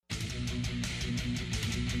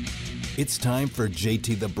It's time for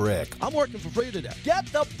JT the Brick. I'm working for free today. Get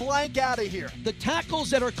the blank out of here. The tackles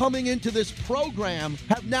that are coming into this program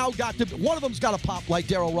have now got to, one of them's got to pop like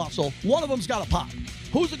Darrell Russell. One of them's got to pop.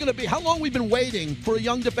 Who's it going to be? How long we've been waiting for a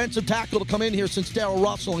young defensive tackle to come in here since Darrell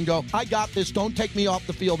Russell and go, I got this, don't take me off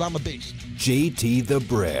the field, I'm a beast. JT the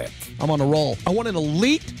Brick. I'm on a roll. I want an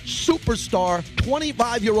elite, superstar,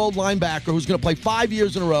 25-year-old linebacker who's going to play 5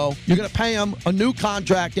 years in a row. You're going to pay him a new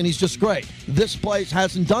contract, and he's just great. This place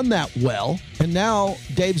hasn't done that well, and now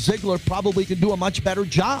Dave Ziegler probably can do a much better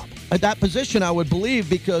job at that position, I would believe,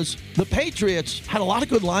 because the Patriots had a lot of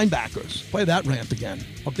good linebackers. Play that rant again.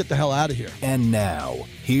 I'll get the hell out of here. And now,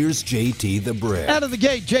 here's JT the Brick. Out of the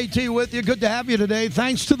gate, JT with you. Good to have you today.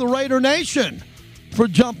 Thanks to the Raider Nation for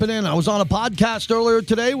jumping in. I was on a podcast earlier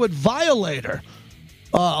today with Violator,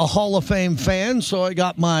 a Hall of Fame fan, so I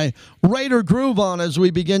got my Raider groove on as we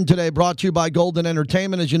begin today, brought to you by Golden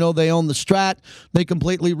Entertainment. As you know, they own the Strat. They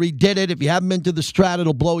completely redid it. If you haven't been to the Strat,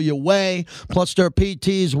 it'll blow you away. Plus, their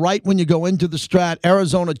PTs right when you go into the Strat,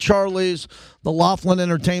 Arizona Charlie's, the Laughlin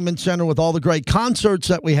Entertainment Center with all the great concerts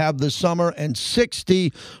that we have this summer, and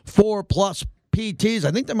 64-plus PTs.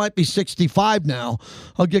 I think there might be 65 now.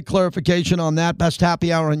 I'll get clarification on that. Best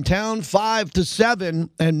happy hour in town, 5 to 7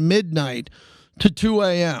 and midnight to 2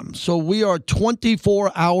 a.m. So we are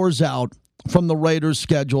 24 hours out from the Raiders'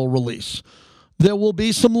 schedule release. There will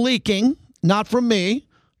be some leaking, not from me,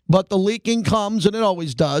 but the leaking comes, and it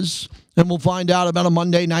always does, and we'll find out about a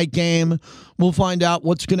Monday night game. We'll find out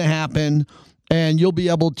what's going to happen, and you'll be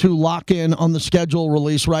able to lock in on the schedule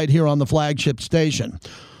release right here on the flagship station.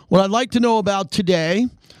 What I'd like to know about today,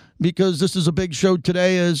 because this is a big show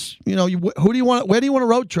today, is, you know, where do you want a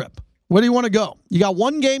road trip? Where do you want to go? You got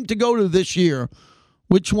one game to go to this year.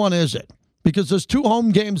 Which one is it? Because there's 2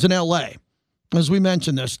 home games in L.A. As we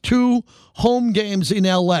mentioned, there's 2 home games in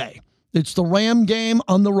L.A. It's the Ram game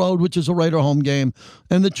on the road, which is a Raider home game,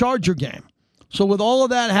 and the Charger game. So with all of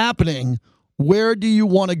that happening, where do you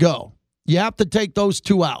want to go? You have to take those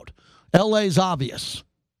 2 out. L.A.'s obvious.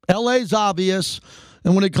 L.A.'s obvious.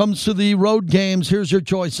 And when it comes to the road games, here's your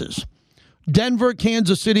choices. Denver,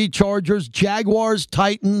 Kansas City, Chargers, Jaguars,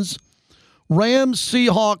 Titans, Rams,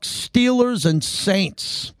 Seahawks, Steelers, and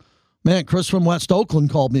Saints. Man, Chris from West Oakland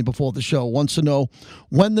called me before the show. Wants to know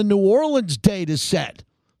when the New Orleans date is set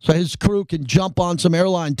so his crew can jump on some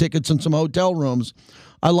airline tickets and some hotel rooms.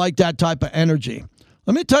 I like that type of energy.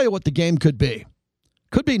 Let me tell you what the game could be.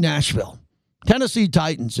 Could be Nashville. Tennessee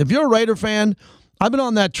Titans. If you're a Raider fan, I've been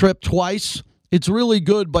on that trip twice. It's really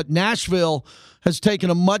good, but Nashville has taken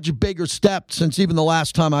a much bigger step since even the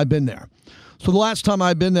last time I've been there. So the last time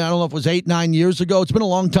I've been there, I don't know if it was 8-9 years ago. It's been a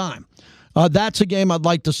long time. That's a game I'd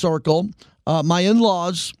like to circle. My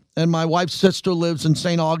in-laws and my wife's sister lives in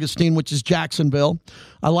St. Augustine, which is Jacksonville.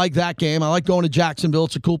 I like that game. I like going to Jacksonville.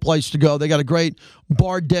 It's a cool place to go. They got a great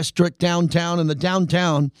bar district downtown, and the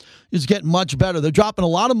downtown is getting much better. They're dropping a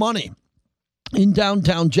lot of money in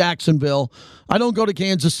downtown Jacksonville. I don't go to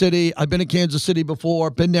Kansas City. I've been to Kansas City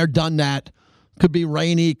before. Been there, done that. Could be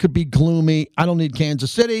rainy. Could be gloomy. I don't need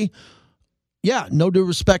Kansas City. Yeah, no due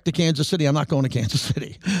respect to Kansas City. I'm not going to Kansas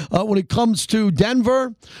City. When it comes to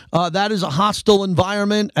Denver, that is a hostile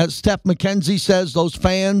environment. As Steph McKenzie says, those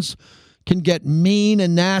fans can get mean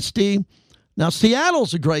and nasty. Now,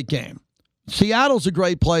 Seattle's a great game. Seattle's a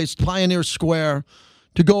great place, Pioneer Square,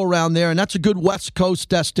 to go around there, and that's a good West Coast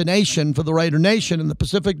destination for the Raider Nation in the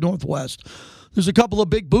Pacific Northwest. There's a couple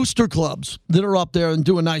of big booster clubs that are up there and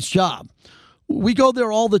do a nice job. We go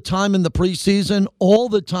there all the time in the preseason, all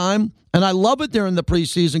the time, and I love it there in the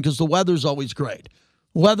preseason because the weather's always great.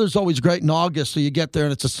 Weather's always great in August, so you get there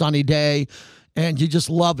and it's a sunny day, and you just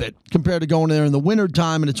love it compared to going there in the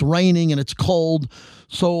wintertime and it's raining and it's cold.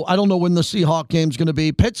 So I don't know when the Seahawks game's going to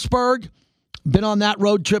be. Pittsburgh, been on that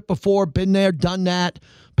road trip before, been there, done that.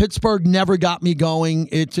 Pittsburgh never got me going.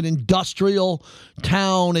 It's an industrial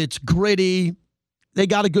town. It's gritty. They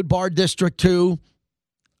got a good bar district, too.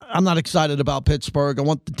 I'm not excited about Pittsburgh. I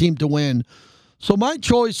want the team to win. So my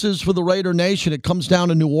choices for the Raider Nation, it comes down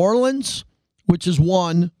to New Orleans, which is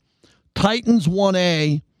 1. Titans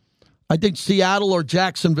 1A. I think Seattle or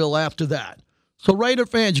Jacksonville after that. So Raider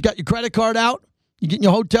fans, you got your credit card out? You getting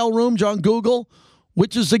your hotel rooms? You're on Google?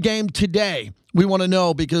 Which is the game today? We want to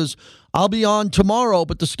know because I'll be on tomorrow,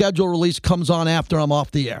 but the schedule release comes on after I'm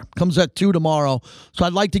off the air. Comes at 2 tomorrow. So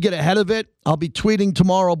I'd like to get ahead of it. I'll be tweeting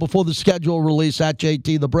tomorrow before the schedule release at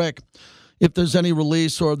JT the Brick. If there's any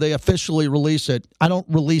release or they officially release it, I don't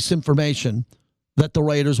release information that the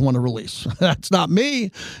Raiders want to release. That's not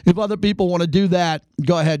me. If other people want to do that,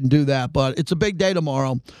 go ahead and do that. But it's a big day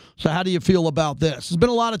tomorrow. So how do you feel about this? There's been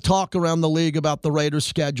a lot of talk around the league about the Raiders'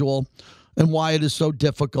 schedule. and why it is so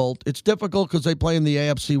difficult. It's difficult because they play in the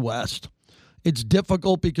AFC West. It's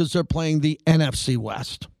difficult because they're playing the NFC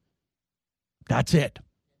West. That's it.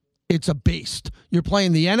 It's a beast. You're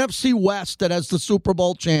playing the NFC West that has the Super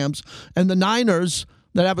Bowl champs and the Niners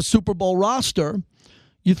that have a Super Bowl roster.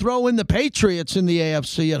 You throw in the Patriots in the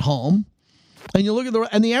AFC at home, and you look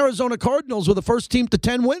at the Arizona Cardinals were the first team to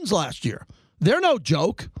 10 wins last year. They're no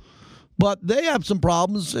joke, but they have some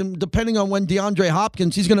problems, and depending on when DeAndre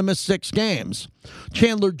Hopkins, he's going to miss 6 games.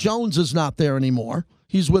 Chandler Jones is not there anymore.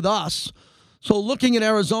 He's with us. So looking at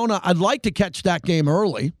Arizona, I'd like to catch that game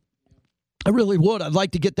early. I really would. I'd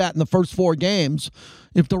like to get that in the first 4 games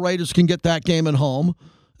if the Raiders can get that game at home.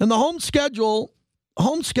 And the home schedule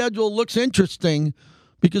looks interesting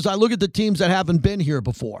because I look at the teams that haven't been here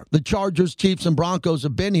before. The Chargers, Chiefs, and Broncos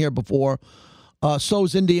have been here before.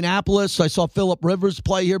 So's Indianapolis. I saw Phillip Rivers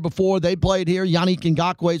play here before. They played here. Yannick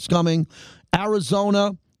Ngakoue's coming.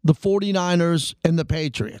 Arizona, the 49ers, and the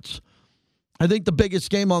Patriots. I think the biggest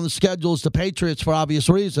game on the schedule is the Patriots for obvious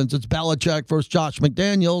reasons. It's Belichick versus Josh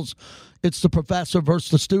McDaniels. It's the professor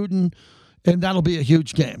versus the student. And that'll be a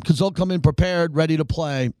huge game because they'll come in prepared, ready to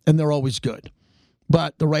play, and they're always good.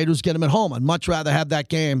 But the Raiders get them at home. I'd much rather have that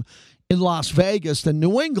game in Las Vegas than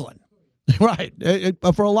New England. Right.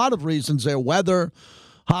 For a lot of reasons there. Weather,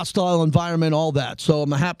 hostile environment, all that. So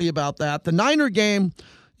I'm happy about that. The Niner game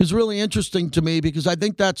is really interesting to me because I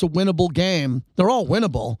think that's a winnable game. They're all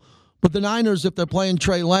winnable. But the Niners, if they're playing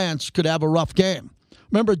Trey Lance, could have a rough game.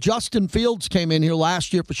 Remember, Justin Fields came in here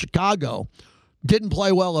last year for Chicago, didn't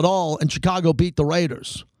play well at all, and Chicago beat the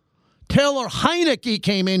Raiders. Taylor Heineke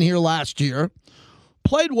came in here last year,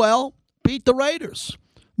 played well, beat the Raiders.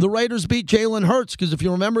 The Raiders beat Jalen Hurts because if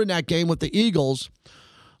you remember in that game with the Eagles,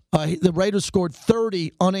 the Raiders scored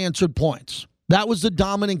 30 unanswered points. That was the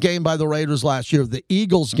dominant game by the Raiders last year. The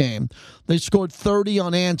Eagles game, they scored 30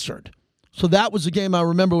 unanswered. So that was the game I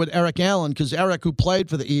remember with Eric Allen because Eric, who played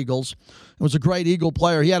for the Eagles, was a great Eagle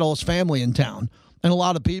player. He had all his family in town and a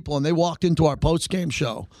lot of people, and they walked into our post-game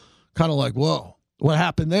show kind of like, whoa, what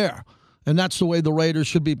happened there? And that's the way the Raiders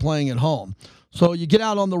should be playing at home. So you get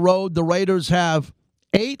out on the road. The Raiders have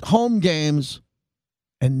 8 home games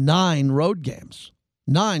and 9 road games.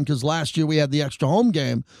 9 because last year we had the extra home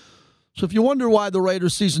game. So if you wonder why the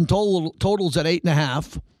Raiders season totals at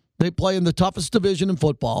 8.5, they play in the toughest division in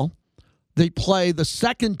football. They play the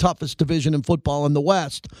second toughest division in football in the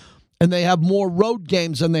West, and they have more road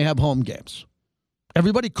games than they have home games.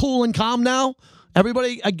 Everybody cool and calm now?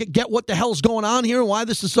 Everybody get what the hell's going on here and why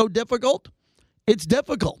this is so difficult? It's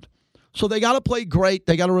difficult. So they got to play great.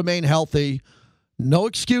 They got to remain healthy. No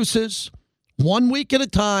excuses. 1 week at a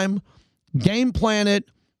time. Game plan it.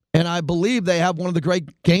 And I believe they have one of the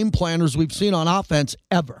great game planners we've seen on offense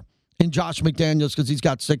ever in Josh McDaniels because he's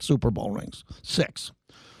got 6 Super Bowl rings. 6.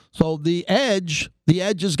 So the edge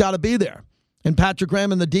has got to be there. And Patrick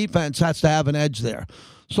Graham and the defense has to have an edge there.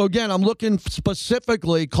 So, again, I'm looking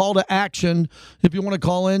specifically, call to action. If you want to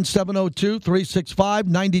call in,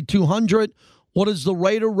 702-365-9200. What is the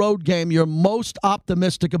Raider road game you're most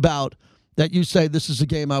optimistic about that you say this is a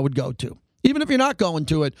game I would go to? Even if you're not going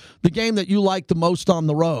to it, the game that you like the most on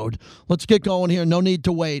the road. Let's get going here. No need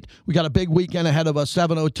to wait. We got a big weekend ahead of us.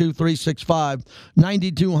 702-365-9200.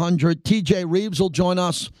 TJ Reeves will join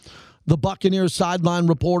us, the Buccaneers sideline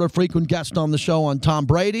reporter, frequent guest on the show on Tom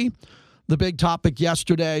Brady. The big topic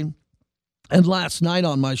yesterday and last night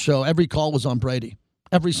on my show, every call was on Brady.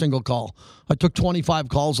 Every single call. I took 25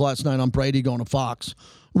 calls last night on Brady going to Fox.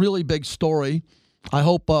 Really big story. I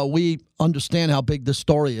hope we understand how big this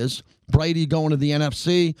story is. Brady going to the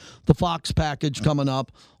NFC, the Fox package coming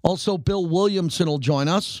up. Also, Bill Williamson will join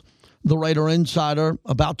us, the Raider insider,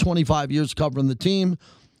 about 25 years covering the team,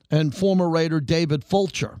 and former Raider David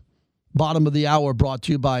Fulcher. Bottom of the hour brought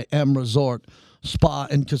to you by M Resort Spa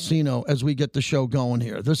and Casino as we get the show going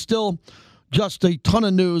here. There's still just a ton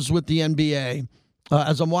of news with the NBA.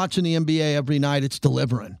 As I'm watching the NBA every night, it's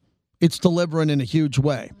delivering. It's delivering in a huge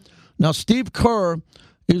way. Now, Steve Kerr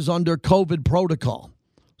is under COVID protocol,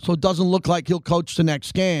 so it doesn't look like he'll coach the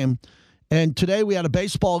next game. And today we had a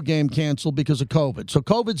baseball game canceled because of COVID. So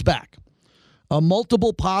COVID's back. A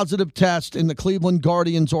multiple positive test in the Cleveland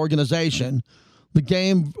Guardians organization. The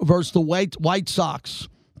game versus the White Sox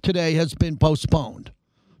today has been postponed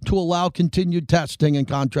to allow continued testing and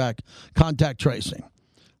contact tracing.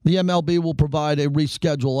 The MLB will provide a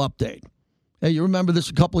reschedule update. Hey, you remember this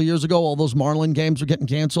a couple of years ago? All those Marlin games are getting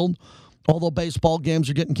canceled. All the baseball games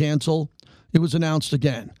are getting canceled. It was announced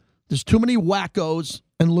again. There's too many wackos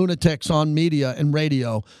and lunatics on media and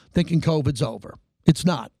radio thinking COVID's over. It's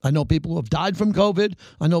not. I know people who have died from COVID.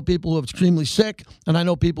 I know people who are extremely sick. And I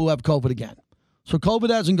know people who have COVID again. So COVID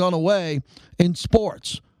hasn't gone away in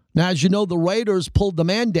sports. Now, as you know, the Raiders pulled the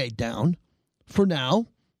mandate down for now,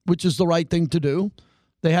 which is the right thing to do.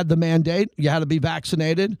 They had the mandate. You had to be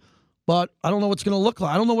vaccinated. But I don't know what's going to look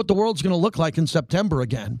like. I don't know what the world's going to look like in September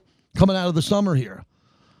again, coming out of the summer here.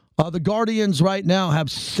 The Guardians right now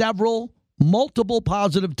have multiple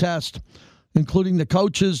positive tests, including the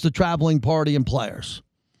coaches, the traveling party, and players.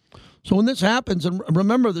 So when this happens, and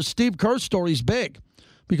remember, the Steve Kerr story is big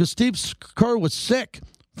because Steve Kerr was sick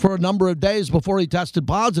for a number of days before he tested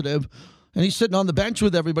positive, and he's sitting on the bench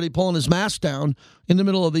with everybody pulling his mask down in the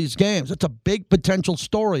middle of these games. That's a big potential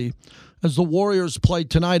story as the Warriors play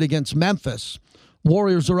tonight against Memphis.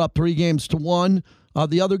 Warriors are up 3-1.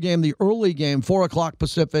 The other game, the early game, 4 o'clock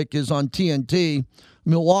Pacific, is on TNT.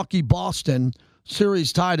 Milwaukee-Boston,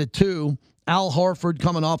 series tied at 2. Al Horford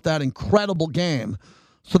coming off that incredible game.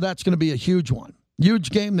 So that's going to be a huge one.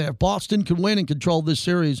 Huge game there. If Boston can win and control this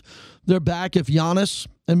series, they're back. If Giannis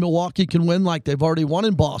and Milwaukee can win like they've already won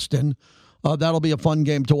in Boston, that'll be a fun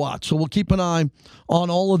game to watch. So we'll keep an eye on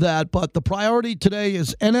all of that. But the priority today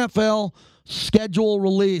is NFL schedule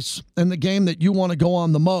release and the game that you want to go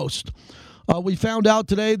on the most. We found out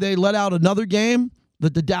today they let out another game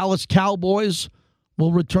that the Dallas Cowboys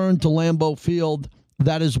will return to Lambeau Field.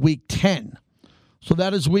 That is Week 10. So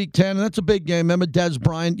that is Week 10, and that's a big game. Remember Dez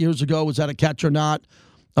Bryant years ago, was that a catch or not?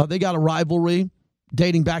 They got a rivalry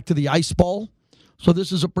dating back to the Ice Bowl. So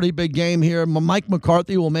this is a pretty big game here. Mike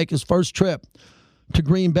McCarthy will make his first trip to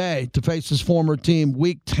Green Bay to face his former team.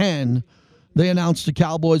 Week 10, they announced the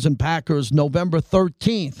Cowboys and Packers November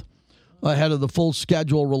 13th ahead of the full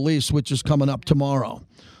schedule release, which is coming up tomorrow.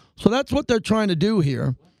 So that's what they're trying to do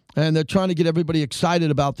here, and they're trying to get everybody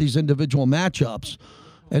excited about these individual matchups.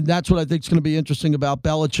 And that's what I think is going to be interesting about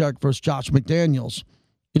Belichick versus Josh McDaniels,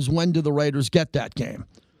 is when do the Raiders get that game?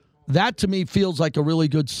 That, to me, feels like a really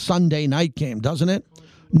good Sunday night game, doesn't it?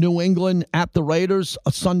 New England at the Raiders,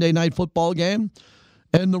 a Sunday night football game.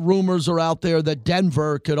 And the rumors are out there that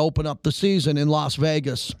Denver could open up the season in Las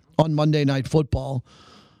Vegas on Monday Night Football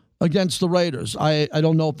against the Raiders. I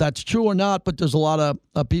don't know if that's true or not, but there's a lot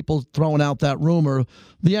of people throwing out that rumor.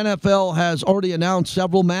 The NFL has already announced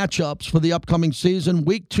several matchups for the upcoming season.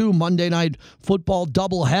 Week 2 Monday Night Football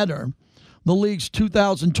doubleheader, the league's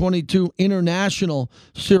 2022 International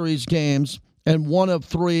Series games, and 1 of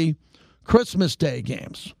 3 Christmas Day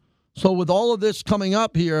games. So with all of this coming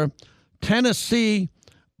up here, Tennessee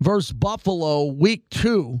versus Buffalo, Week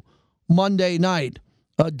 2 Monday night.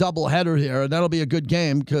 A doubleheader here, and that'll be a good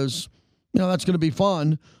game because, that's going to be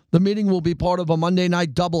fun. The meeting will be part of a Monday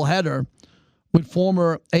night doubleheader with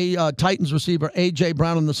former Titans receiver A.J.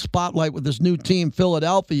 Brown in the spotlight with his new team,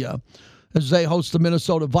 Philadelphia, as they host the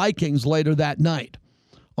Minnesota Vikings later that night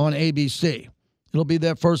on ABC. It'll be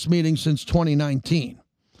their first meeting since 2019.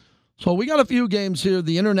 So we got a few games here.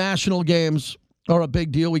 The international games are a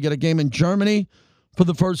big deal. We get a game in Germany for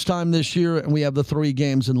the first time this year, and we have the 3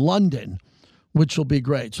 games in London, which will be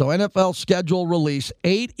great. So NFL schedule release,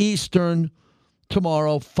 8 Eastern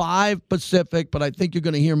tomorrow, 5 Pacific, but I think you're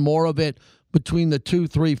going to hear more of it between the 2,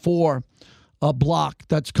 3, 4 block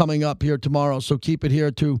that's coming up here tomorrow. So keep it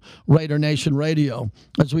here to Raider Nation Radio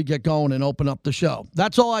as we get going and open up the show.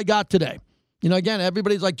 That's all I got today. Again,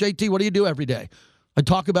 everybody's like, JT, what do you do every day? I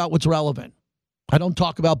talk about what's relevant. I don't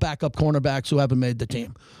talk about backup cornerbacks who haven't made the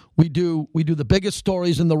team. We do the biggest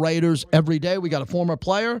stories in the Raiders every day. We got a former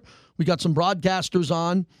player. We got some broadcasters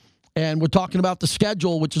on, and we're talking about the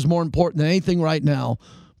schedule, which is more important than anything right now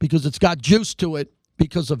because it's got juice to it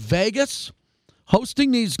because of Vegas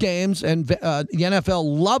hosting these games and the NFL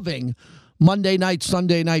loving Monday night,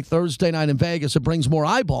 Sunday night, Thursday night in Vegas. It brings more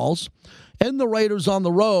eyeballs. And the Raiders on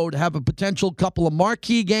the road have a potential couple of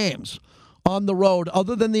marquee games on the road.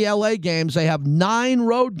 Other than the L.A. games, they have 9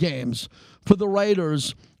 road games for the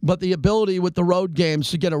Raiders, but the ability with the road games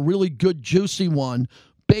to get a really good, juicy one.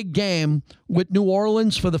 Big game with New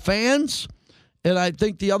Orleans for the fans. And I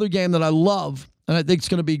think the other game that I love, and I think it's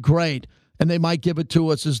going to be great, and they might give it to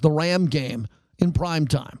us, is the Ram game in prime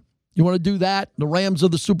time. You want to do that? The Rams are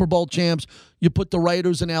the Super Bowl champs. You put the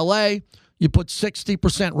Raiders in L.A., you put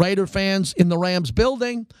 60% Raider fans in the Rams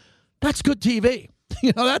building. That's good TV.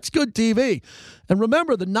 That's good TV. And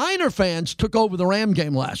remember, the Niner fans took over the Ram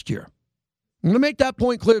game last year. I'm going to make that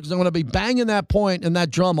point clear because I'm going to be banging that point and that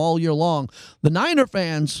drum all year long. The Niner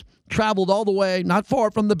fans traveled all the way, not far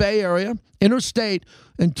from the Bay Area, interstate,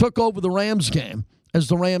 and took over the Rams game as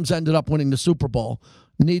the Rams ended up winning the Super Bowl.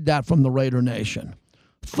 Need that from the Raider Nation.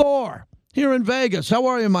 Thor, here in Vegas. How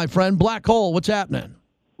are you, my friend? Black Hole, what's happening?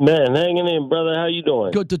 Man, hanging in, brother. How you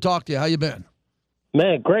doing? Good to talk to you. How you been?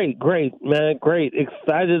 Man, great, man, great.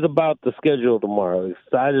 Excited about the schedule tomorrow.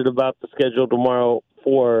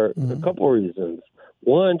 For a couple reasons.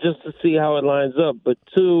 One, just to see how it lines up, but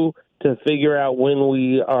two, to figure out when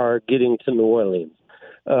we are getting to New Orleans.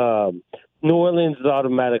 New Orleans is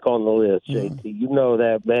automatic on the list, JT. You know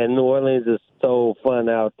that, man. New Orleans is so fun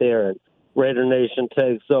out there, and Raider Nation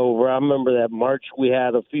takes over. I remember that march we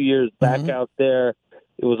had a few years back out there.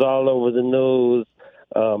 It was all over the news.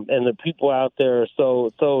 And the people out there are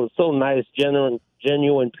so nice, genuine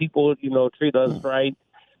people, treat us right.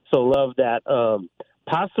 So love that.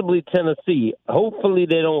 Possibly Tennessee. Hopefully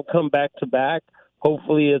they don't come back to back.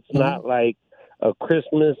 Hopefully it's not like a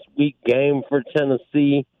Christmas week game for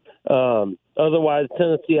Tennessee. Otherwise,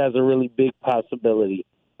 Tennessee has a really big possibility.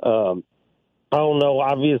 I don't know.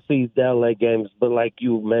 Obviously, the LA games, but like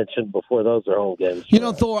you mentioned before, those are home games.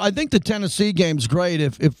 Thor, I think the Tennessee game's great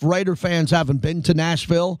if Raider fans haven't been to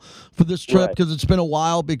Nashville for this trip because it's been a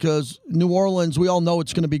while because New Orleans, we all know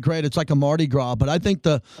it's going to be great. It's like a Mardi Gras. But I think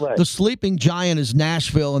the sleeping giant is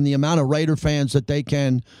Nashville and the amount of Raider fans that they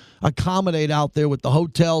can accommodate out there with the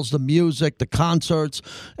hotels, the music, the concerts,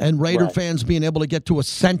 and Raider fans being able to get to a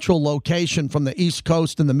central location from the East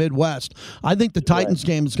Coast and the Midwest. I think the Titans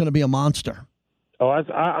game is going to be a monster. Oh, I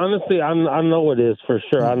honestly, I know it is for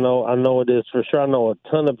sure. I know it is for sure. I know a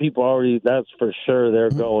ton of people already. That's for sure.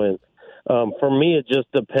 They're going. For me, it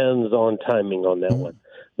just depends on timing on that one.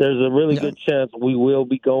 There's a really good chance we will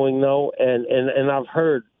be going though, and I've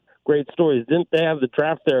heard great stories. Didn't they have the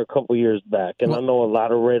draft there a couple years back? And I know a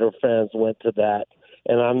lot of Raider fans went to that,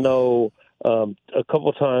 and I know. A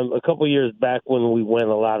couple years back when we went,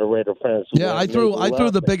 a lot of Raider fans. I threw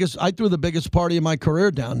the biggest party of my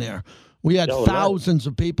career down there. We had thousands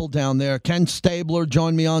of people down there. Ken Stabler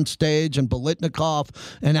joined me on stage, and Bolitnikoff,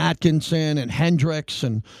 and Atkinson, and Hendricks,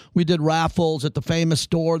 and we did raffles at the Famous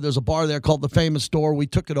Store. There's a bar there called the Famous Store. We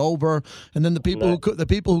took it over, and then the people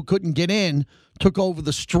who couldn't get in took over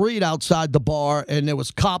the street outside the bar, and there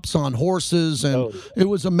was cops on horses, and it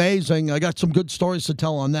was amazing. I got some good stories to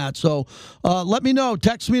tell on that. So let me know.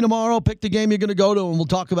 Text me tomorrow. Pick the game you're going to go to, and we'll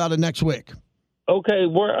talk about it next week. Okay,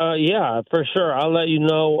 we're for sure. I'll let you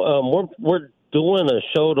know. We're doing a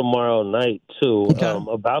show tomorrow night too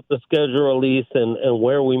about the schedule release and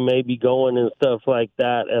where we may be going and stuff like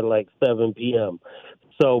that at like 7 p.m.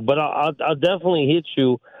 So, but I'll definitely hit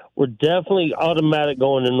you. We're definitely automatic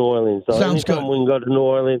going to New Orleans. So Sounds anytime good. we can go to New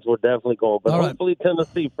Orleans, we're definitely going. But hopefully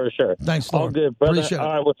Tennessee for sure. Thanks, Thor. All good, brother. Appreciate it.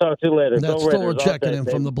 All right, we'll talk to you later. That's Thor checking in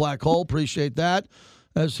from the Black Hole. Appreciate that.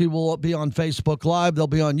 As he will be on Facebook Live, they'll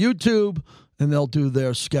be on YouTube, and they'll do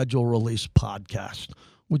their schedule release podcast,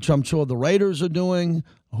 which I'm sure the Raiders are doing.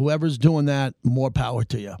 Whoever's doing that, more power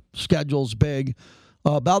to you. Schedule's big.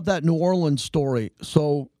 About that New Orleans story.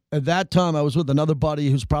 So at that time, I was with another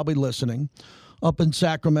buddy who's probably listening up in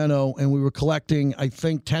Sacramento, and we were collecting, I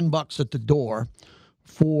think, $10 at the door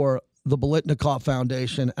for the Bolitnikoff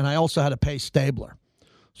Foundation, and I also had to pay Stabler.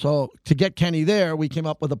 So to get Kenny there, we came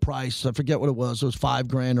up with a price. I forget what it was. It was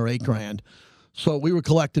 $5,000 or $8,000. So we were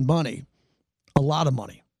collecting money, a lot of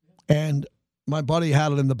money. And my buddy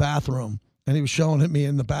had it in the bathroom, and he was showing it me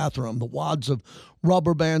in the bathroom, the wads of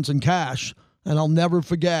rubber bands and cash. And I'll never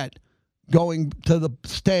forget going to the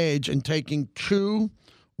stage and taking 2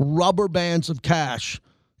 rubber bands of cash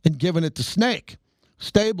and giving it to Snake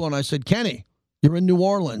Stabler. And I said, Kenny, you're in New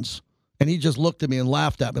Orleans. And he just looked at me and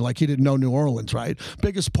laughed at me like he didn't know New Orleans, right?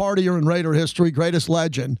 Biggest partier in Raider history, greatest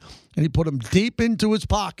legend. And he put them deep into his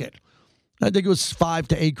pocket. I think it was $5,000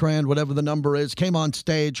 to $8,000, whatever the number is. Came on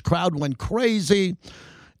stage. Crowd went crazy.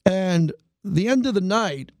 And the end of the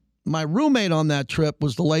night, my roommate on that trip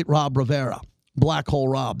was the late Rob Rivera, Black Hole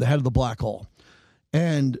Rob, the head of the Black Hole.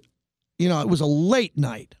 And, it was a late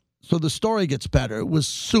night. So the story gets better. It was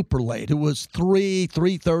super late. It was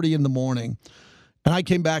 3:30 in the morning. And I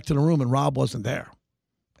came back to the room, and Rob wasn't there.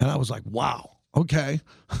 And I was like, wow, okay.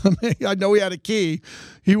 I know he had a key.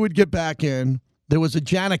 He would get back in. There was a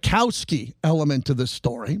Janikowski element to this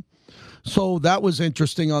story. So that was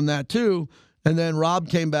interesting on that, too. And then Rob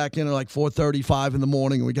came back in at like 4:35 in the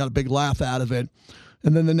morning, and we got a big laugh out of it.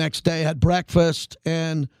 And then the next day had breakfast.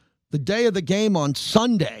 And the day of the game on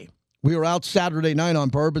Sunday, we were out Saturday night on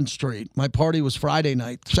Bourbon Street. My party was Friday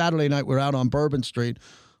night. Saturday night, we were out on Bourbon Street.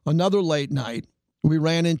 Another late night. We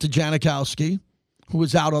ran into Janikowski, who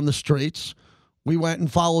was out on the streets. We went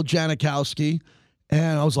and followed Janikowski,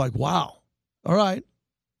 and I was like, wow, all right,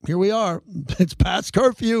 here we are. It's past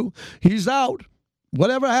curfew. He's out.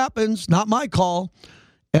 Whatever happens, not my call.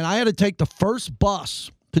 And I had to take the first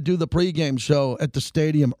bus to do the pregame show at the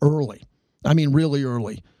stadium early. I mean, really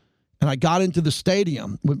early. And I got into the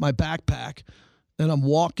stadium with my backpack, and I'm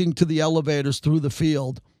walking to the elevators through the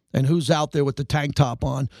field, and who's out there with the tank top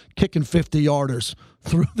on, kicking 50-yarders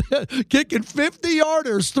kicking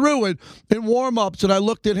 50-yarders through it in warm-ups, and I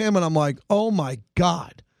looked at him, and I'm like, oh, my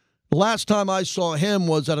God. The last time I saw him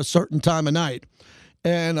was at a certain time of night,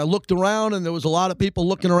 and I looked around, and there was a lot of people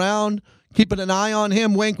looking around, keeping an eye on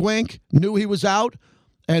him, wink, wink, knew he was out,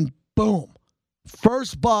 and boom.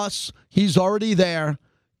 First bus, he's already there,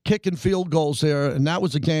 kicking field goals there, and that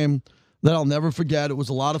was a game that I'll never forget. It was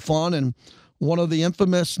a lot of fun, and one of the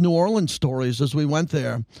infamous New Orleans stories as we went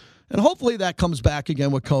there. And hopefully that comes back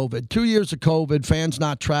again with COVID. 2 years of COVID, fans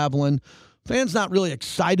not traveling, fans not really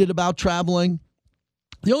excited about traveling.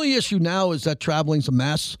 The only issue now is that traveling's a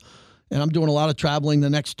mess, and I'm doing a lot of traveling the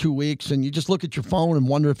next 2 weeks, and you just look at your phone and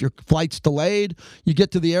wonder if your flight's delayed. You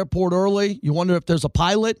get to the airport early. You wonder if there's a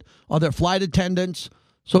pilot. Are there flight attendants?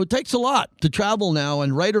 So it takes a lot to travel now,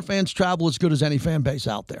 and Raider fans travel as good as any fan base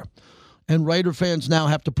out there. And Raider fans now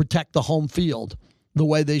have to protect the home field the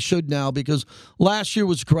way they should now, because last year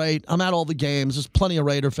was great. I'm at all the games. There's plenty of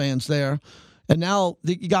Raider fans there. And now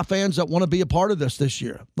you got fans that want to be a part of this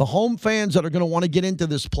year. The home fans that are going to want to get into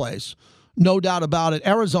this place, no doubt about it.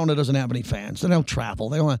 Arizona doesn't have any fans. They don't travel.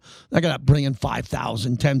 They're going to bring in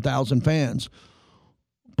 5,000, 10,000 fans.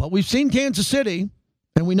 But we've seen Kansas City,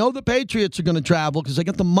 and we know the Patriots are going to travel because they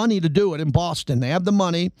got the money to do it in Boston. They have the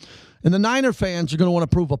money. And the Niner fans are going to want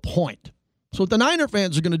to prove a point. So what the Niner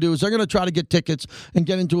fans are going to do is they're going to try to get tickets and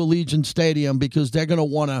get into Allegiant Stadium because they're going to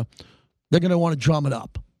want to drum it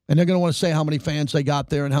up. And they're going to want to say how many fans they got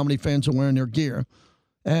there and how many fans are wearing their gear.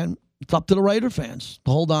 And it's up to the Raider fans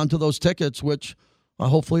to hold on to those tickets, which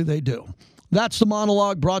hopefully they do. That's the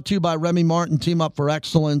monologue brought to you by Remy Martin, Team Up for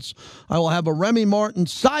Excellence. I will have a Remy Martin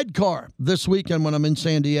sidecar this weekend when I'm in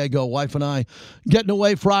San Diego. Wife and I getting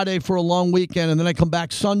away Friday for a long weekend, and then I come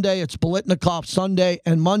back Sunday. It's Biletnikoff Sunday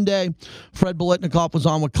and Monday. Fred Biletnikoff was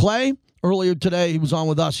on with Clay earlier today. He was on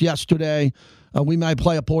with us yesterday. We might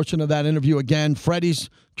play a portion of that interview again. Freddie's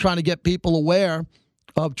trying to get people aware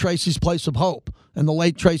of Tracy's Place of Hope and the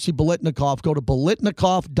late Tracy Biletnikoff. Go to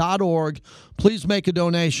biletnikoff.org. Please make a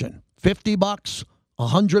donation. $50,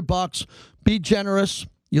 $100. Be generous.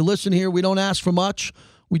 You listen here. We don't ask for much.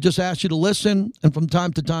 We just ask you to listen and from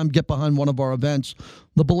time to time get behind one of our events.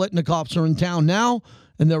 The Biletnikoffs are in town now,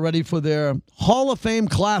 and they're ready for their Hall of Fame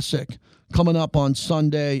Classic coming up on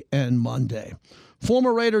Sunday and Monday.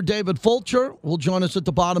 Former Raider David Fulcher will join us at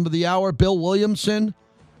the bottom of the hour. Bill Williamson,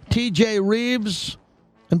 TJ Reeves,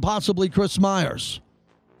 and possibly Chris Myers.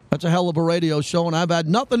 That's a hell of a radio show, and I've had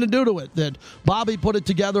nothing to do to it. That Bobby put it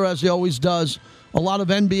together as he always does. A lot of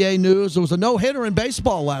NBA news. There was a no-hitter in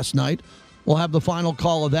baseball last night. We'll have the final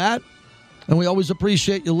call of that. And we always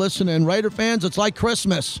appreciate you listening. Raider fans, it's like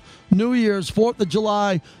Christmas, New Year's, 4th of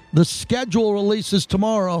July. The schedule releases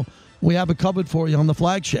tomorrow. We have it covered for you on the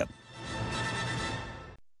flagship.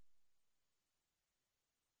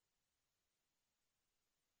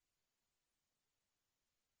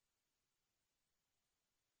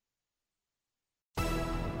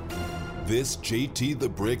 This JT the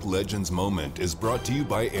Brick Legends moment is brought to you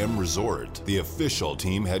by M Resort, the official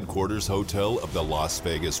team headquarters hotel of the Las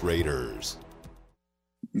Vegas Raiders.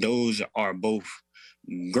 Those are both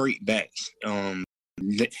great backs.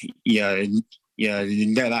 That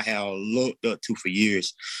I have looked up to for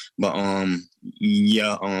years. But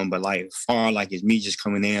but like far like it's me just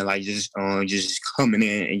coming in, like just coming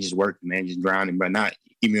in and just working, man, just grinding, but not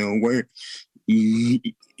even work.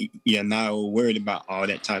 Not worried about all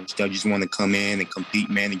that type of stuff. Just want to come in and compete,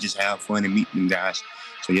 man, and just have fun and meet them guys.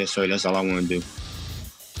 So, yes, sir, that's all I want to do.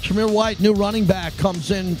 Shamir White, new running back,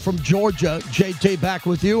 comes in from Georgia. JT, back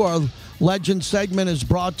with you. Our Legend segment is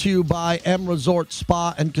brought to you by M Resort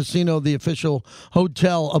Spa and Casino, the official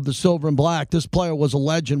hotel of the Silver and Black. This player was a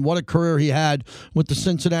legend. What a career he had with the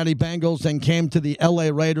Cincinnati Bengals, then came to the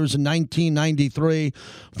L.A. Raiders in 1993.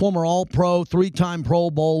 Former All-Pro, three-time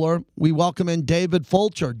Pro Bowler. We welcome in David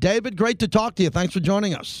Fulcher. David, great to talk to you. Thanks for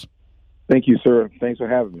joining us. Thank you, sir. Thanks for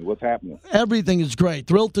having me. What's happening? Everything is great.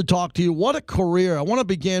 Thrilled to talk to you. What a career. I want to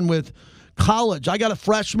begin with college. I got a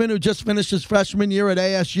freshman who just finished his freshman year at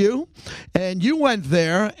ASU, and you went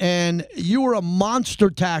there, and you were a monster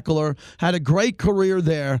tackler, had a great career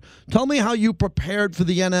there. Tell me how you prepared for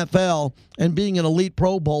the NFL and being an elite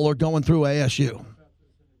Pro Bowler going through ASU.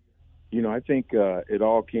 You know, I think it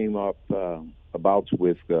all came up about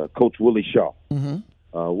with Coach Willie Shaw. Mm-hmm.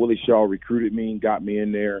 Willie Shaw recruited me and got me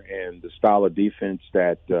in there, and the style of defense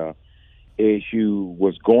that ASU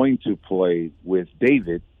was going to play with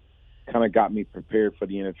David kind of got me prepared for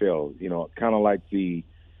the NFL. You know, kind of like they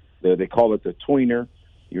call it the tweener.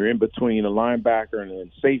 You're in between a linebacker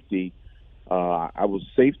and safety. I was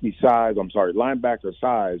linebacker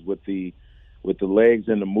size with the legs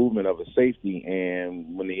and the movement of a safety.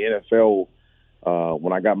 And when the NFL,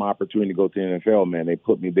 when I got my opportunity to go to the NFL, man, they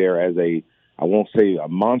put me there as I won't say a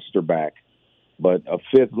monster back, but a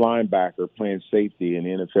fifth linebacker playing safety in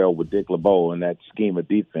the NFL with Dick LeBeau and that scheme of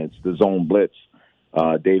defense, the zone blitz.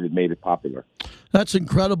 David made it popular. That's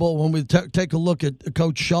incredible. When we take a look at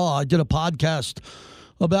Coach Shaw, I did a podcast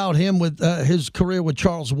about him with his career with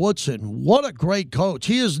Charles Woodson. What a great coach.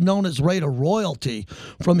 He is known as Raider royalty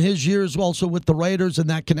from his years also with the Raiders and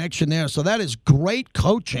that connection there. So that is great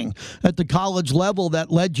coaching at the college level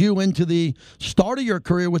that led you into the start of your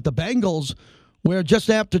career with the Bengals, where just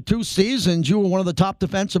after 2 seasons, you were one of the top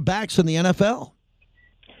defensive backs in the NFL.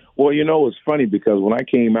 Well, it's funny because when I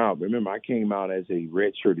came out, remember, I came out as a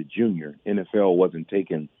redshirted junior. NFL wasn't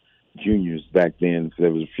taking juniors back then.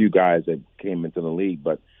 There was a few guys that came into the league,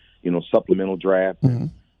 but, supplemental draft. Mm-hmm.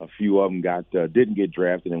 A few of them didn't get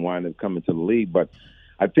drafted and wound up coming to the league. But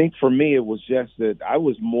I think for me, it was just that I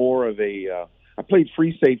was more of I played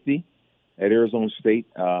free safety at Arizona State,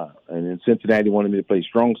 and then Cincinnati wanted me to play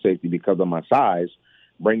strong safety because of my size,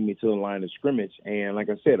 bringing me to the line of scrimmage. And like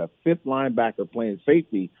I said, a fifth linebacker playing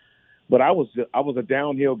safety, but I was a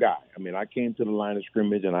downhill guy. I mean, I came to the line of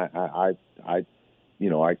scrimmage and I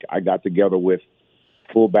got together with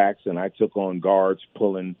fullbacks and I took on guards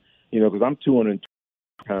pulling, because I'm 200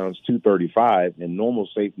 pounds, 235, and normal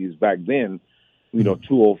safeties back then,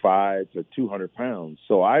 205 to 200 pounds.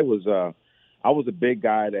 So I was a big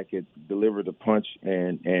guy that could deliver the punch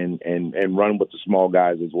and run with the small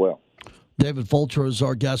guys as well. David Fulcher is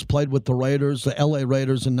our guest, played with the Raiders, the L.A.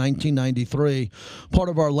 Raiders in 1993, part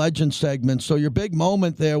of our Legend segment. So your big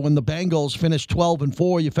moment there when the Bengals finished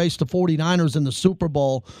 12-4, you faced the 49ers in the Super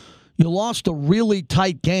Bowl. You lost a really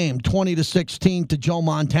tight game, 20-16 to Joe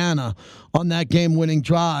Montana on that game-winning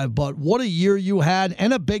drive. But what a year you had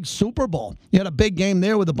and a big Super Bowl. You had a big game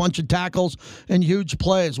there with a bunch of tackles and huge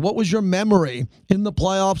plays. What was your memory in the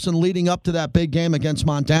playoffs and leading up to that big game against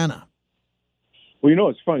Montana? Well,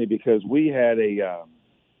 it's funny because we had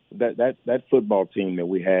that football team that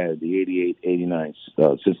we had, the 88-89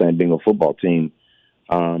 Cincinnati Bengal football team.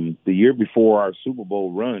 The year before our Super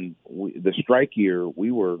Bowl run, the strike year,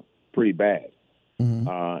 we were pretty bad. Mm-hmm.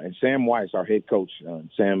 And Sam Weiss, our head coach,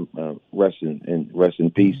 Sam, rest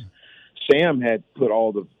in peace. Sam had put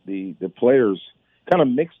all the players, kind of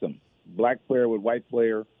mixed them, black player with white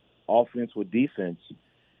player, offense with defense.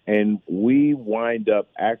 And we wind up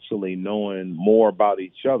actually knowing more about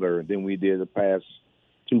each other than we did the past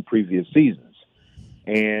 2 previous seasons.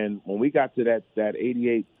 And when we got to that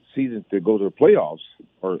 88 season to go to the playoffs,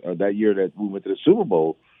 or that year that we went to the Super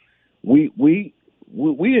Bowl, we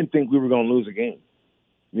didn't think we were going to lose a game.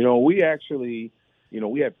 We actually,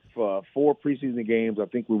 we had 4 preseason games. I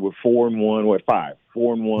think we were 4-1, or 5,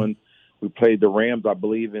 4-1. We played the Rams, I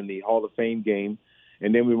believe, in the Hall of Fame game.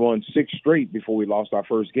 And then we won 6 straight before we lost our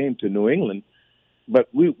first game to New England. But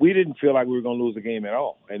we didn't feel like we were going to lose the game at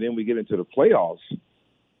all. And then we get into the playoffs,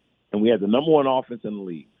 and we had the number 1 offense in the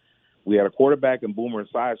league. We had a quarterback in Boomer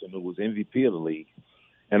Esiason who was MVP of the league.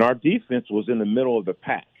 And our defense was in the middle of the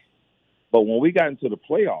pack. But when we got into the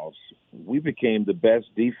playoffs, we became the best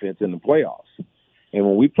defense in the playoffs. And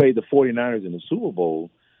when we played the 49ers in the Super Bowl,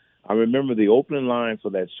 I remember the opening line for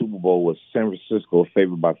that Super Bowl was San Francisco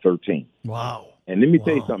favored by 13. Wow. And let me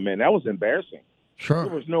tell you something, man, that was embarrassing. Sure.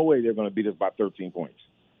 There was no way they're going to beat us by 13 points.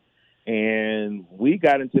 And we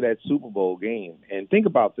got into that Super Bowl game. And think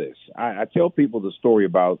about this. I tell people the story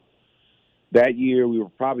about that year we were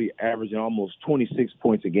probably averaging almost 26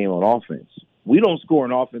 points a game on offense. We don't score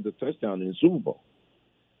an offensive touchdown in the Super Bowl.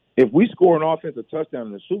 If we score an offensive touchdown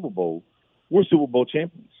in the Super Bowl, we're Super Bowl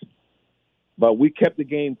champions. But we kept the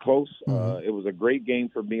game close. Mm-hmm. It was a great game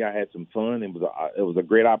for me. I had some fun. It was a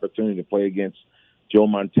great opportunity to play against Joe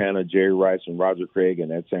Montana, Jerry Rice, and Roger Craig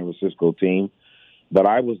and that San Francisco team. But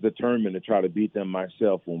I was determined to try to beat them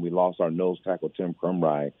myself when we lost our nose tackle, Tim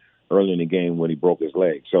Crumry, early in the game when he broke his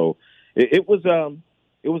leg. So it was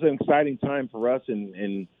an exciting time for us,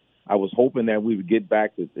 and I was hoping that we would get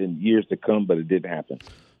back in years to come, but it didn't happen.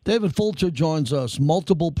 David Fulcher joins us,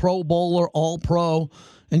 multiple Pro Bowler, All-Pro,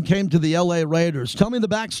 and came to the L.A. Raiders. Tell me the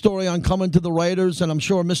backstory on coming to the Raiders, and I'm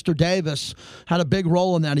sure Mr. Davis had a big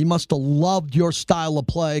role in that. He must have loved your style of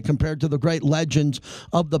play compared to the great legends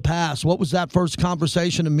of the past. What was that first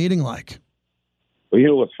conversation and meeting like?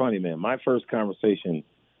 Well, what's funny, man? My first conversation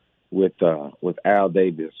with Al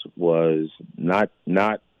Davis was not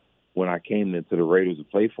when I came into the Raiders to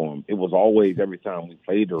play for him. It was always every time we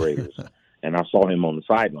played the Raiders, and I saw him on the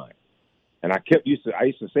sideline. And I used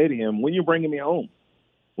to say to him, "When you bringing me home?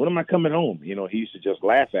 When am I coming home?" He used to just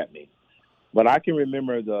laugh at me. But I can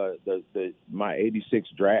remember my '86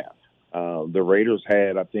 draft. The Raiders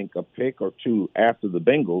had, I think, a pick or two after the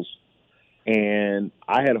Bengals, and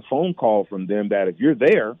I had a phone call from them that if you're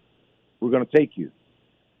there, we're going to take you.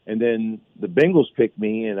 And then the Bengals picked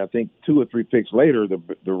me, and I think 2 or 3 picks later,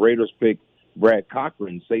 the Raiders picked Brad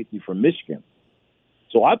Cochran, safety from Michigan.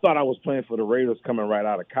 So I thought I was playing for the Raiders coming right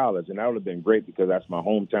out of college, and that would have been great because that's my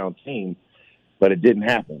hometown team, but it didn't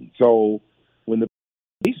happen. So when the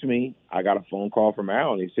released me, I got a phone call from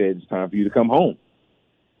Al, and he said, it's time for you to come home.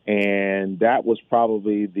 And that was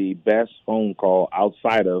probably the best phone call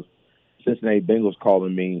outside of Cincinnati Bengals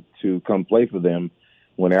calling me to come play for them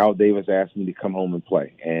when Al Davis asked me to come home and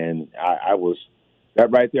play. And I was – that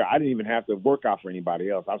right there, I didn't even have to work out for anybody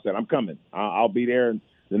else. I said, I'm coming. I'll be there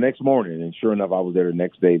the next morning. And sure enough, I was there the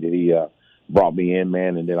next day that he brought me in,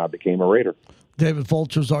 man, and then I became a Raider. David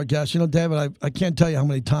Fulcher's our guest. You know, David, I can't tell you how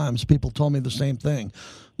many times people told me the same thing.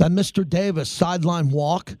 That Mr. Davis sideline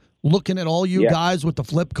walk, looking at all you guys with the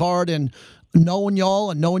flip card and knowing y'all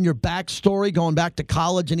and knowing your backstory, going back to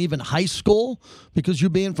college and even high school, because you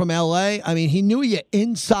being from L.A., I mean, he knew you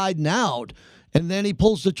inside and out. And then he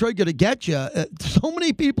pulls the trigger to get you. So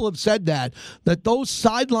many people have said that those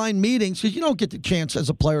sideline meetings, because you don't get the chance as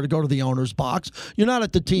a player to go to the owner's box. You're not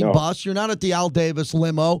at the team bus. You're not at the Al Davis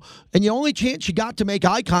limo. And the only chance you got to make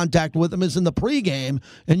eye contact with him is in the pregame,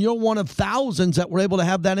 and you're one of thousands that were able to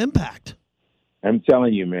have that impact. I'm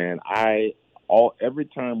telling you, man, every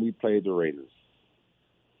time we played the Raiders,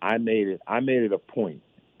 I made it a point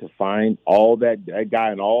to find all that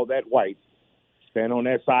guy in all that white, stand on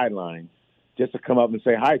that sideline, just to come up and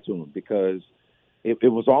say hi to him, because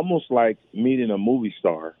it was almost like meeting a movie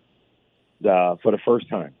star for the first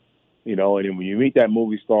time, you know. And then when you meet that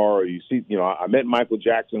movie star, or you see, you know, I met Michael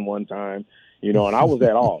Jackson one time, you know, and I was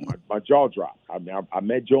at all. My jaw dropped. I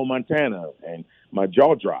met Joe Montana, and my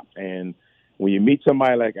jaw dropped. And when you meet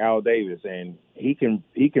somebody like Al Davis, and he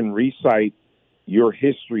can recite your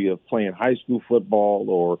history of playing high school football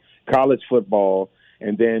or college football.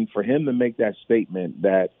 And then for him to make that statement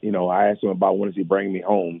that, you know, I asked him about when does he bring me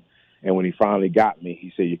home, and when he finally got me,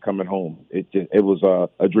 he said, "You're coming home." It was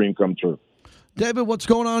a dream come true. David, what's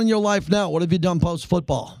going on in your life now? What have you done post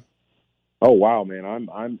football? Oh wow, man,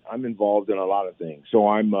 I'm involved in a lot of things. So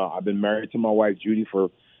I've been married to my wife Judy for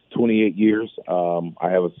 28 years. I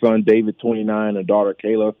have a son, David, 29, a daughter,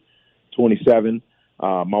 Kayla, 27.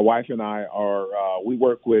 My wife and I we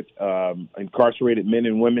work with incarcerated men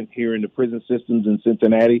and women here in the prison systems in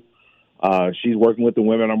Cincinnati. She's working with the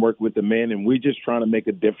women, I'm working with the men, and we're just trying to make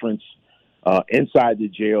a difference inside the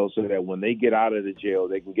jail so that when they get out of the jail,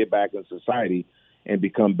 they can get back in society and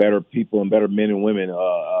become better people and better men and women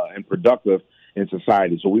and productive in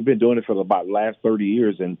society. So we've been doing it for about the last 30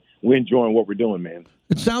 years, and we're enjoying what we're doing, man.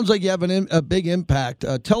 It sounds like you have a big impact.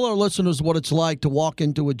 Tell our listeners what it's like to walk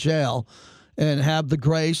into a jail and have the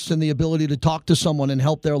grace and the ability to talk to someone and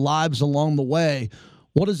help their lives along the way.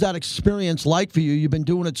 What is that experience like for you? You've been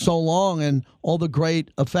doing it so long, and all the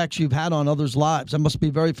great effects you've had on others' lives. That must be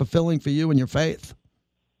very fulfilling for you and your faith.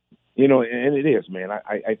 You know, and it is, man.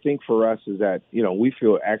 I think for us is that, you know, we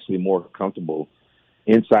feel actually more comfortable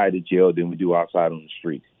inside the jail than we do outside on the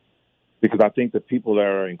street. Because I think the people that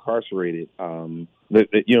are incarcerated,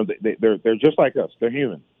 they're just like us. They're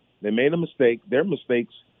human. They made a mistake. Their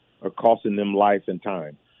mistakes are costing them life and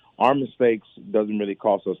time. Our mistakes doesn't really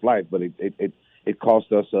cost us life, but it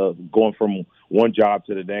costs us going from one job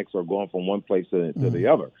to the next or going from one place to the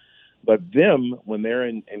other. But them, when they're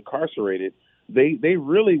incarcerated, they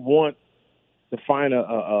really want to find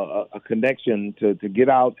a connection to get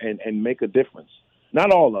out and make a difference.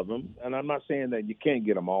 Not all of them, and I'm not saying that you can't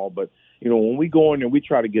get them all, but, you know, when we go in there, we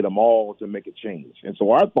try to get them all to make a change. And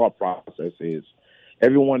so our thought process is,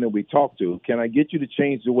 everyone that we talk to, can I get you to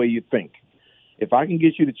change the way you think? If I can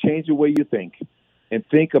get you to change the way you think and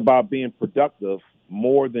think about being productive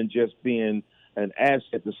more than just being an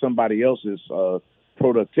asset to somebody else's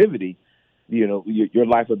productivity, you know, your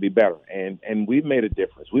life would be better. And we've made a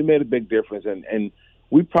difference. We made a big difference. And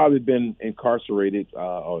we've probably been incarcerated,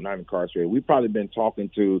 or not incarcerated. We've probably been talking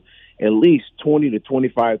to at least 20 to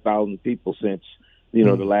 25,000 people since, you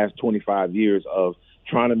know, the last 25 years of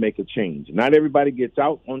trying to make a change. Not everybody gets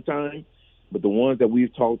out on time, but the ones that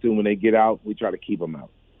we've talked to, when they get out, we try to keep them out.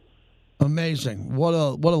 Amazing. What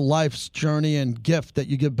a life's journey and gift that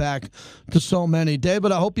you give back to so many.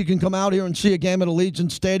 David, I hope you can come out here and see a game at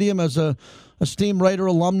Allegiant Stadium as a esteemed Raider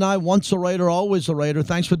alumni. Once a Raider, always a Raider.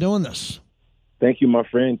 Thanks for doing this. Thank you, my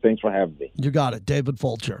friend. Thanks for having me. You got it. David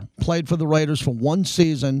Fulcher. Played for the Raiders for one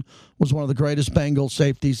season, was one of the greatest Bengals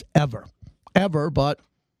safeties ever, but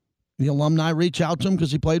the alumni reach out to him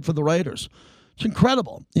because he played for the Raiders. It's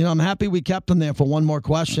incredible. I'm happy we kept him there for one more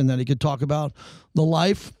question that he could talk about the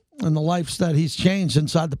life and the lives that he's changed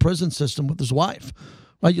inside the prison system with his wife.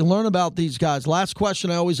 Right? You learn about these guys. Last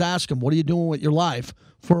question I always ask him, what are you doing with your life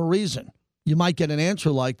for a reason? You might get an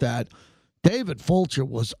answer like that. David Fulcher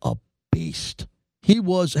was a beast. He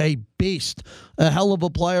was a beast. A hell of a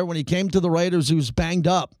player. When he came to the Raiders, he was banged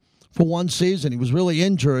up for one season. He was really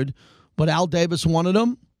injured, but Al Davis wanted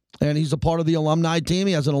him, and he's a part of the alumni team.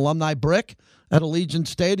 He has an alumni brick at Allegiant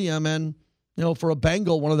Stadium, and, for a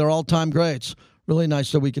Bengal, one of their all-time greats. Really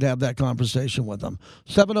nice that we could have that conversation with him.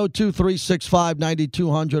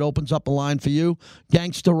 702-365-9200 opens up a line for you.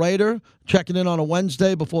 Gangsta Raider, checking in on a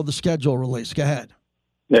Wednesday before the schedule release. Go ahead.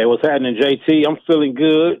 Hey, what's happening, JT? I'm feeling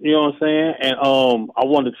good, you know what I'm saying? And I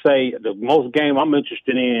wanted to say the most game I'm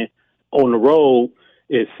interested in on the road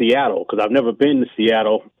is Seattle, because I've never been to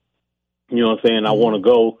Seattle. You know what I'm saying? I want to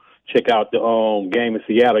go check out the game in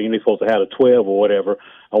Seattle. They're supposed to have a 12 or whatever.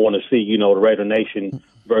 I want to see, the Raider Nation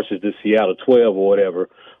versus the Seattle 12 or whatever.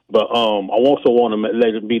 But I also want to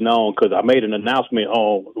let it be known, because I made an announcement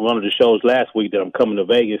on one of the shows last week that I'm coming to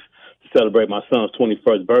Vegas to celebrate my son's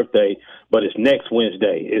 21st birthday, but it's next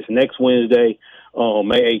Wednesday. It's next Wednesday,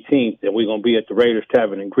 May 18th, and we're going to be at the Raiders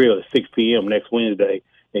Tavern and Grill at 6 p.m. next Wednesday,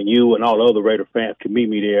 and you and all the other Raider fans can meet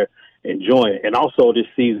me there and join it. And also this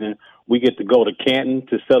season, we get to go to Canton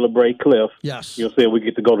to celebrate Cliff. Yes. You know what I'm saying? We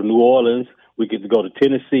get to go to New Orleans. We get to go to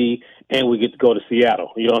Tennessee, and we get to go to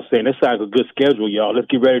Seattle. You know what I'm saying? That sounds like a good schedule, y'all. Let's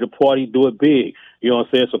get ready to party, do it big. You know what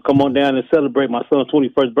I'm saying? So come on down and celebrate my son's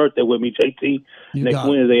 21st birthday with me, JT, next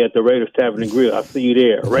Wednesday at the Raiders Tavern and Grill. I'll see you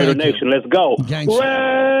there. Raider Nation, let's go.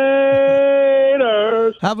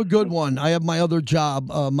 Raiders! Have a good one. I have my other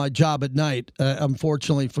job, my job at night,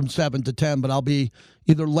 unfortunately, from 7 to 10, but I'll be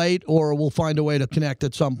either late or we'll find a way to connect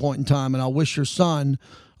at some point in time, and I'll wish your son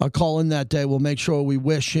a call in that day. We'll make sure we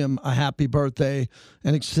wish him a happy birthday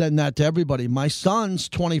and extend that to everybody. My son's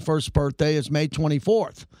 21st birthday is May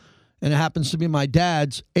 24th, and it happens to be my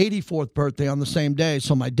dad's 84th birthday on the same day,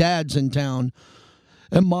 so my dad's in town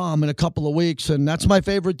and Mom in a couple of weeks, and that's my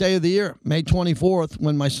favorite day of the year, May 24th,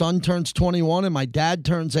 when my son turns 21 and my dad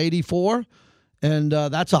turns 84, and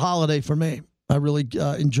that's a holiday for me. I really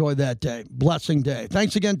enjoy that day. Blessing day.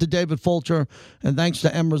 Thanks again to David Fulcher, and thanks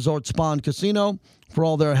to M Resort Spa and Casino for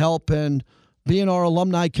all their help and being our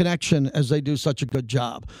alumni connection as they do such a good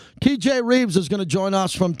job. TJ Reeves is going to join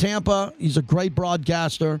us from Tampa. He's a great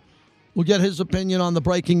broadcaster. We'll get his opinion on the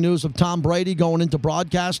breaking news of Tom Brady going into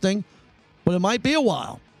broadcasting, but it might be a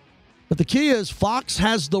while. But the key is Fox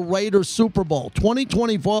has the Raiders Super Bowl.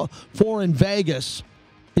 2024 in Vegas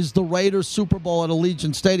is the Raiders Super Bowl at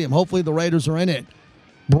Allegiant Stadium. Hopefully the Raiders are in it.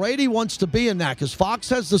 Brady wants to be in that because Fox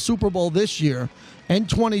has the Super Bowl this year and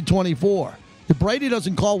 2024. If Brady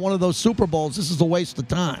doesn't call one of those Super Bowls, this is a waste of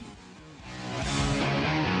time.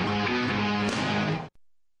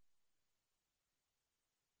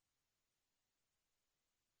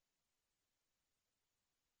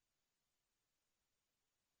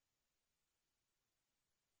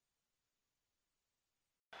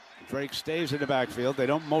 Drake stays in the backfield. They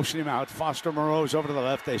don't motion him out. Foster Moreau's over to the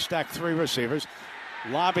left. They stack three receivers.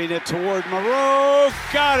 Lobbing it toward Moreau.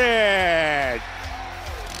 Got it!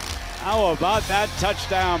 How about that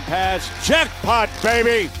touchdown pass? Jackpot,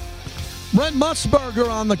 baby! Brent Musburger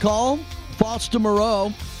on the call. Foster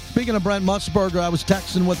Moreau. Speaking of Brent Musburger, I was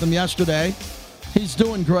texting with him yesterday. He's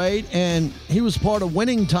doing great, and he was part of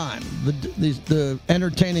Winning Time, the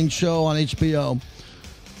entertaining show on HBO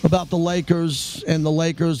about the Lakers and the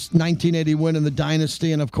Lakers' 1980 win in the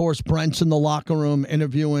dynasty. And, of course, Brent's in the locker room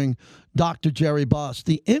interviewing Dr. Jerry Buss.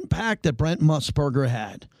 The impact that Brent Musburger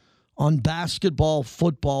had on basketball,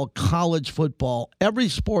 football, college football, every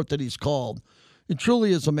sport that he's called, it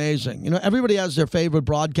truly is amazing. You know, everybody has their favorite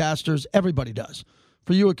broadcasters. Everybody does.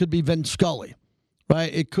 For you, it could be Vin Scully,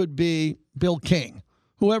 right? It could be Bill King,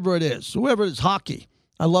 whoever it is. Whoever it is, hockey.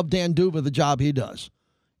 I love Dan Duva, the job he does.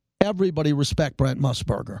 Everybody respect Brent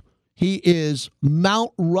Musburger. He is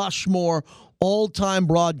Mount Rushmore all-time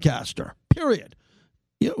broadcaster, period.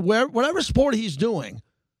 You know, whatever sport he's doing,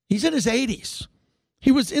 he's in his 80s.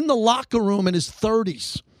 He was in the locker room in his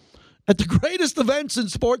 30s at the greatest events in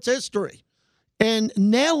sports history and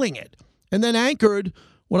nailing it. And then anchored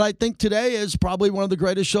what I think today is probably one of the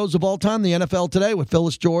greatest shows of all time, the NFL Today, with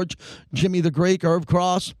Phyllis George, Jimmy the Greek, Irv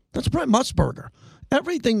Cross. That's Brent Musburger.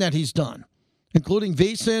 Everything that he's done, including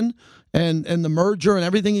VSiN and the merger and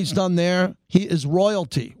everything he's done there, he is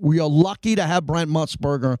royalty. We are lucky to have Brent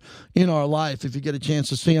Musburger in our life if you get a chance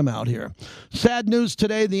to see him out here. Sad news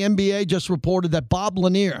today, the NBA just reported that Bob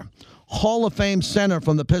Lanier, Hall of Fame center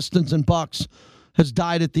from the Pistons and Bucks, has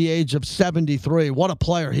died at the age of 73. What a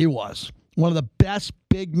player he was. one of the best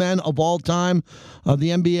big men of all time. The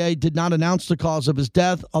NBA did not announce the cause of his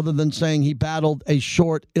death other than saying he battled a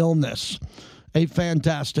short illness. A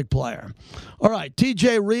fantastic player. All right,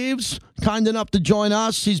 TJ Reeves, kind enough to join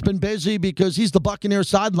us. He's been busy because he's the Buccaneers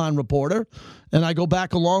sideline reporter, and I go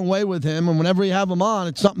back a long way with him, and whenever you have him on,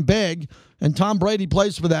 it's something big, and Tom Brady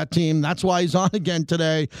plays for that team. That's why he's on again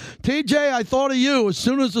today. TJ, I thought of you as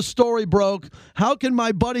soon as the story broke. How can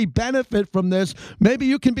my buddy benefit from this? Maybe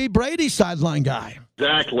you can be Brady's sideline guy.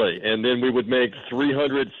 Exactly, and then we would make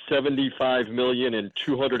 $375 million and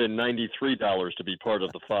 $293 to be part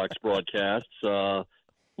of the Fox broadcasts.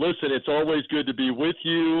 Listen, it's always good to be with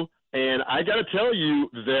you, and I got to tell you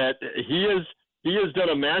that he has done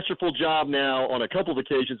a masterful job now on a couple of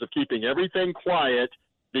occasions of keeping everything quiet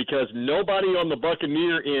because nobody on the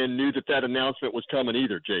Buccaneer end knew that announcement was coming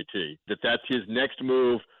either, JT, that's his next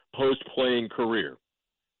move post-playing career.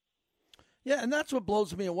 Yeah, and that's what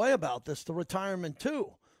blows me away about this, the retirement,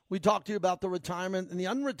 too. We talked to you about the retirement and the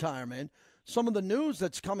unretirement. Some of the news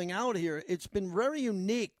that's coming out here, it's been very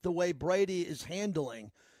unique the way Brady is handling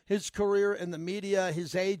his career in the media,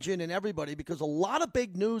 his agent, and everybody, because a lot of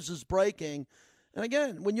big news is breaking. And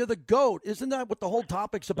again, when you're the GOAT, isn't that what the whole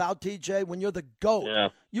topic's about, TJ? When you're the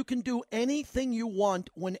GOAT, you can do anything you want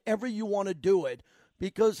whenever you want to do it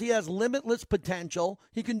because he has limitless potential.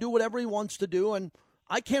 He can do whatever he wants to do, and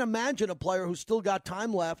I can't imagine a player who's still got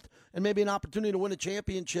time left and maybe an opportunity to win a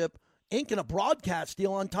championship inking a broadcast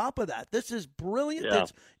deal on top of that. This is brilliant. Yeah.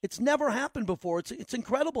 It's never happened before. It's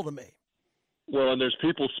incredible to me. Well, and there's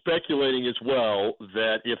people speculating as well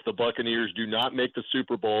that if the Buccaneers do not make the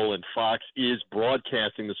Super Bowl and Fox is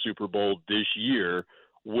broadcasting the Super Bowl this year,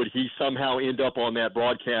 would he somehow end up on that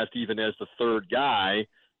broadcast even as the third guy?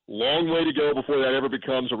 Long way to go before that ever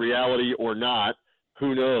becomes a reality or not.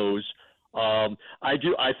 Who knows?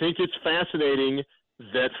 I think it's fascinating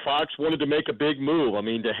that Fox wanted to make a big move. I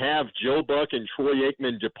mean, to have Joe Buck and Troy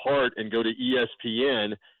Aikman depart and go to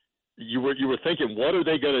ESPN, you were thinking, what are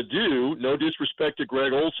they going to do? No disrespect to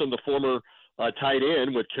Greg Olson, the former tight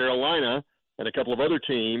end with Carolina and a couple of other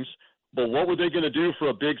teams, but what were they going to do for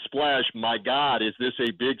a big splash? My God, is this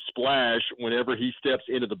a big splash whenever he steps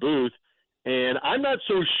into the booth? And I'm not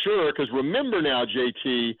so sure because remember now,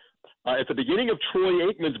 JT, at the beginning of Troy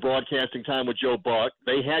Aikman's broadcasting time with Joe Buck,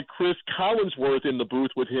 they had Chris Collinsworth in the booth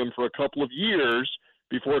with him for a couple of years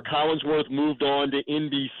before Collinsworth moved on to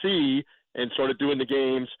NBC and started doing the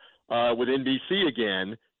games with NBC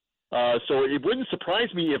again. So it wouldn't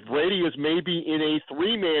surprise me if Brady is maybe in a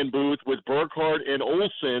three-man booth with Burkhardt and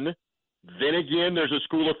Olsen. Then again, there's a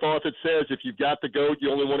school of thought that says if you've got the GOAT, you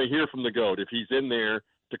only want to hear from the GOAT if he's in there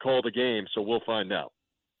to call the game. So we'll find out.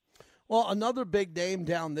 Well, another big name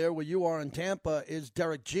down there where you are in Tampa is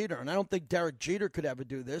Derek Jeter. And I don't think Derek Jeter could ever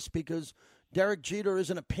do this because Derek Jeter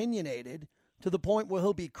isn't opinionated to the point where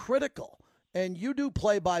he'll be critical. And you do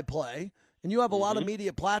play-by-play, and you have a lot of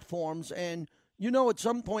media platforms, and you know at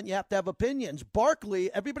some point you have to have opinions.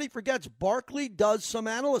 Barkley, everybody forgets, Barkley does some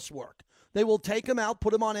analyst work. They will take him out,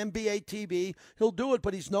 put him on NBA TV. He'll do it,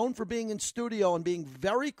 but he's known for being in studio and being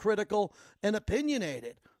very critical and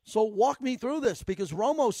opinionated. So walk me through this because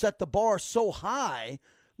Romo set the bar so high.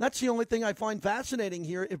 That's the only thing I find fascinating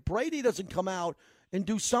here. If Brady doesn't come out and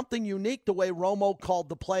do something unique the way Romo called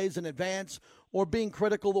the plays in advance or being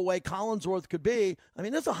critical the way Collinsworth could be, I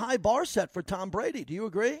mean, there's a high bar set for Tom Brady. Do you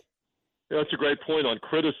agree? Yeah, that's a great point on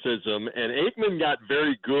criticism. And Aikman got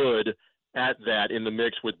very good at that in the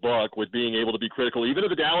mix with Buck, with being able to be critical, even of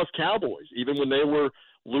the Dallas Cowboys, even when they were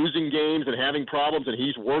losing games and having problems and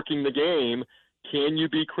he's working the game. Can you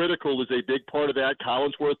be critical is a big part of that.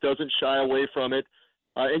 Collinsworth doesn't shy away from it.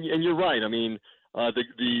 And you're right. I mean,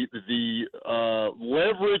 the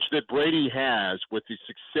leverage that Brady has with the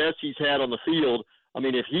success he's had on the field, I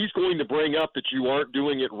mean, if he's going to bring up that you aren't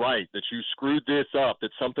doing it right, that you screwed this up,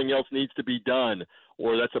 that something else needs to be done,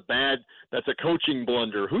 or that's a coaching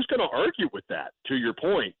blunder, who's going to argue with that, to your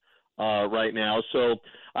point, right now? So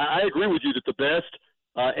I agree with you that the best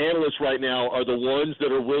analysts right now are the ones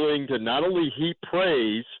that are willing to not only heap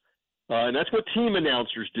praise, and that's what team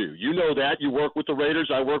announcers do. You know that. You work with the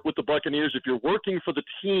Raiders. I work with the Buccaneers. If you're working for the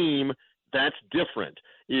team, that's different.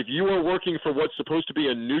 If you are working for what's supposed to be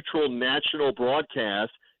a neutral national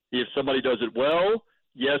broadcast, if somebody does it well,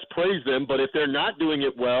 yes, praise them. But if they're not doing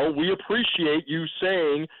it well, we appreciate you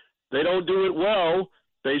saying they don't do it well.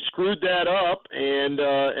 They screwed that up, and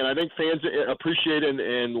I think fans appreciate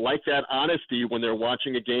and like that honesty when they're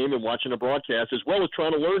watching a game and watching a broadcast, as well as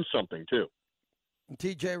trying to learn something, too.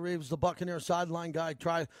 TJ Reeves, the Buccaneer sideline guy,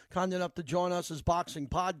 kind enough to join us, his boxing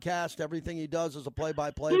podcast. Everything he does is a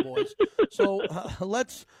play-by-play, boys. So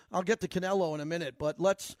I'll get to Canelo in a minute, but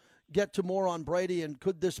let's get to more on Brady, and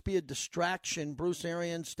could this be a distraction? Bruce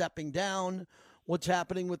Arians stepping down, what's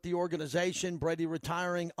happening with the organization, Brady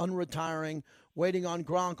retiring, unretiring, waiting on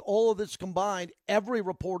Gronk, all of this combined, every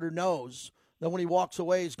reporter knows that when he walks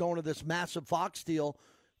away, he's going to this massive Fox deal.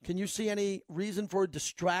 Can you see any reason for a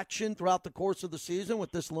distraction throughout the course of the season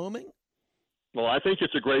with this looming? Well, I think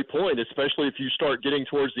it's a great point, especially if you start getting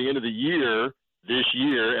towards the end of the year this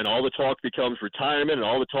year and all the talk becomes retirement and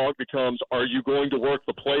all the talk becomes, are you going to work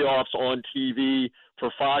the playoffs on TV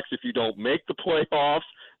for Fox if you don't make the playoffs?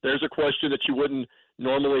 There's a question that you wouldn't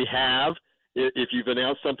normally have if you've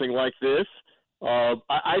announced something like this.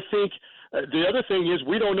 I think the other thing is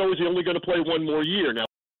we don't know is he only going to play one more year. Now,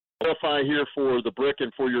 clarify here for the Brick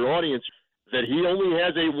and for your audience that he only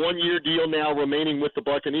has a one-year deal now remaining with the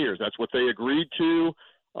Buccaneers. That's what they agreed to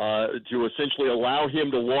essentially allow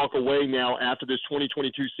him to walk away now after this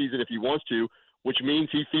 2022 season if he wants to, which means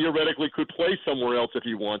he theoretically could play somewhere else if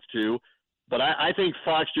he wants to. But I think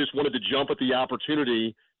Fox just wanted to jump at the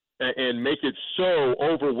opportunity and make it so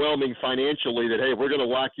overwhelming financially that, hey, we're going to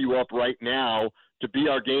lock you up right now to be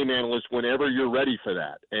our game analyst whenever you're ready for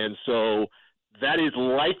that. And so that is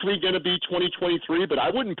likely going to be 2023, but I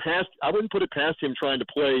wouldn't put it past him trying to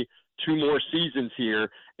play 2 more seasons here,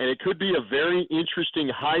 and it could be a very interesting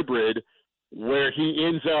hybrid where he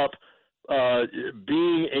ends up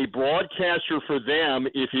being a broadcaster for them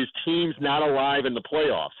if his team's not alive in the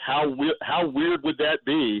playoffs. How weird would that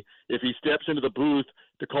be if he steps into the booth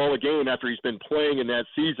to call a game after he's been playing in that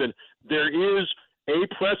season? There is a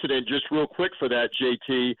precedent, just real quick for that,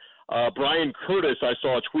 JT. Brian Curtis, I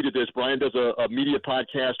saw, tweeted this. Brian does a media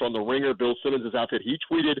podcast on The Ringer, Bill Simmons' outfit. He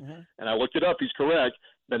tweeted, and I looked it up, he's correct,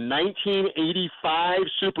 the 1985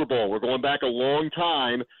 Super Bowl, we're going back a long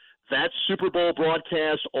time, that Super Bowl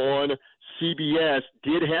broadcast on CBS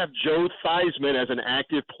did have Joe Theismann as an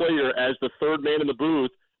active player as the third man in the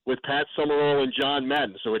booth with Pat Summerall and John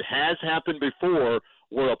Madden. So it has happened before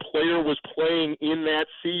where a player was playing in that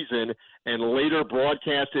season and later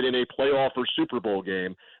broadcasted in a playoff or Super Bowl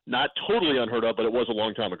game. Not totally unheard of, but it was a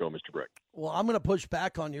long time ago, Mr. Brick. Well, I'm going to push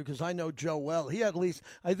back on you because I know Joe well.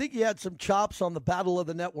 I think he had some chops on the Battle of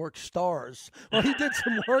the Network Stars. Well, he did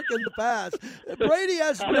some work in the past. Brady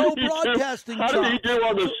has no broadcasting chops. How did he do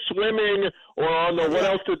on the swimming or on the, what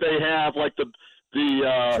else did they have, like the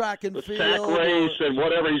track and the field, sack race and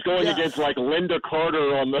whatever? He's going against like Linda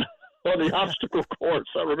Carter on the obstacle course.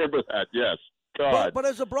 I remember that, yes. God. But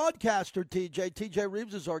as a broadcaster, TJ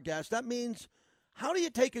Reeves is our guest. That means, how do you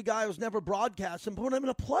take a guy who's never broadcast and put him in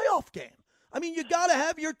a playoff game? I mean, you got to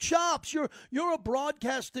have your chops. You're a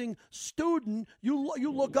broadcasting student.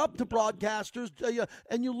 You look up to broadcasters,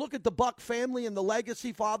 and you look at the Buck family and the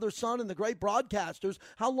legacy, father, son, and the great broadcasters.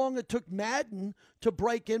 How long it took Madden to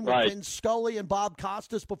break in with Vin Scully and Bob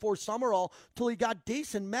Costas before Summerall till he got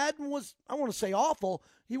decent. Madden was, I want to say awful.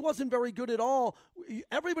 He wasn't very good at all.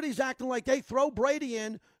 Everybody's acting like, hey, throw Brady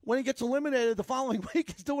in when he gets eliminated the following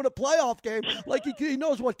week. He's doing a playoff game. Like he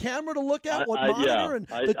knows what camera to look at, what monitor, and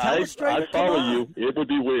the telestrator. I follow you. It would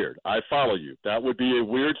be weird. I follow you. That would be a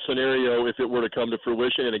weird scenario if it were to come to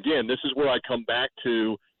fruition. And again, this is where I come back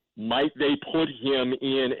to, might they put him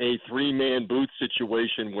in a 3-man booth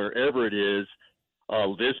situation wherever it is,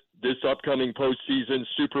 this upcoming postseason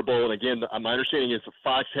Super Bowl. And again, my understanding is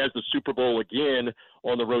Fox has the Super Bowl again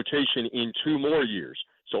on the rotation in 2 more years.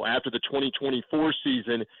 So after the 2024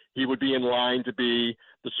 season, he would be in line to be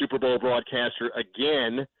the Super Bowl broadcaster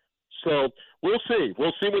again. So we'll see.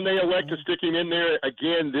 We'll see when they elect to stick him in there.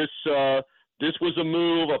 Again, this was a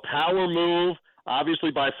move, a power move,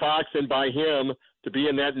 obviously by Fox and by him, to be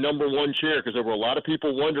in that number 1 chair, because there were a lot of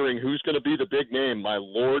people wondering who's going to be the big name. My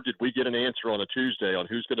Lord, did we get an answer on a Tuesday on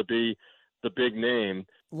who's going to be the big name.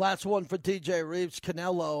 Last one for TJ Reeves,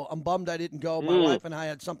 Canelo. I'm bummed I didn't go. My wife and I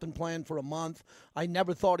had something planned for a month. I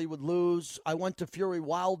never thought he would lose. I went to Fury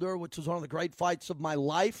Wilder, which was one of the great fights of my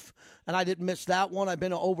life, and I didn't miss that one. I've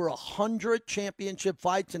been to over 100 championship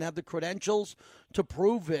fights and have the credentials to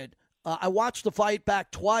prove it. I watched the fight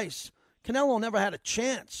back twice. Canelo never had a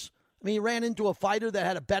chance. I mean, he ran into a fighter that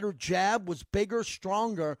had a better jab, was bigger,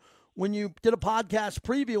 stronger. When you did a podcast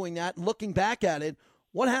previewing that and looking back at it,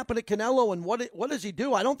 what happened to Canelo and what does he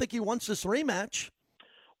do? I don't think he wants this rematch.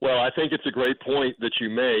 Well, I think it's a great point that you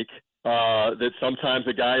make, that sometimes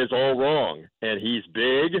a guy is all wrong. And he's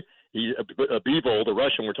big. He's Bivol, the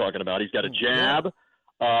Russian we're talking about. He's got a jab.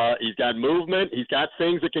 He's got movement. He's got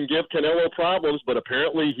things that can give Canelo problems, but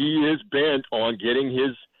apparently he is bent on getting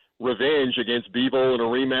his revenge against Bivol in a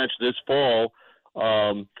rematch this fall.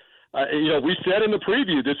 We said in the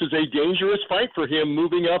preview, this is a dangerous fight for him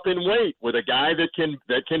moving up in weight with a guy that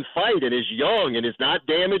can fight and is young and is not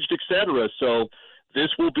damaged, etc. So This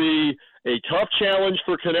will be a tough challenge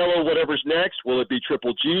for Canelo, whatever's next. Will it be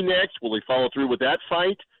Triple G next? Will he follow through with that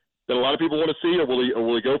fight that a lot of people want to see, or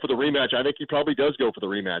will he go for the rematch? I think he probably does go for the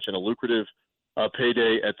rematch, and a lucrative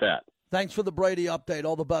payday at that. Thanks for the Brady update.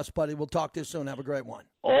 All the best, buddy. We'll talk to you soon. Have a great one.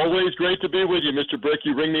 Always great to be with you, Mr. Brick.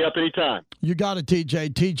 You ring me up anytime. You got it, TJ.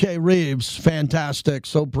 TJ Reeves, fantastic.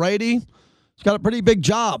 So Brady, he's got a pretty big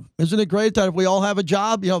job. Isn't it great that if we all have a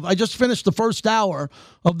job? You know, I just finished the first hour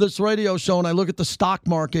of this radio show, and I look at the stock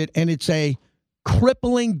market, and it's a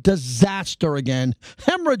crippling disaster again.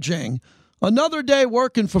 Hemorrhaging. Another day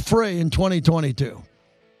working for free in 2022. You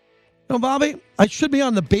know, Bobby, I should be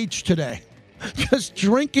on the beach today. Just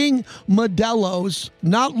drinking Modelo's,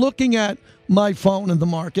 not looking at my phone in the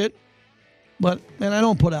market. But, man, I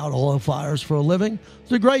don't put out oil fires for a living.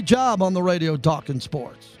 It's a great job on the radio talking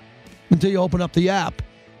sports until you open up the app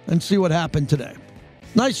and see what happened today.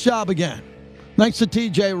 Nice job again. Thanks to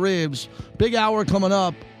TJ Reeves. Big hour coming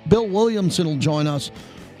up. Bill Williamson will join us.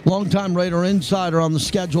 Longtime Raider insider on the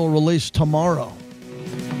schedule released tomorrow.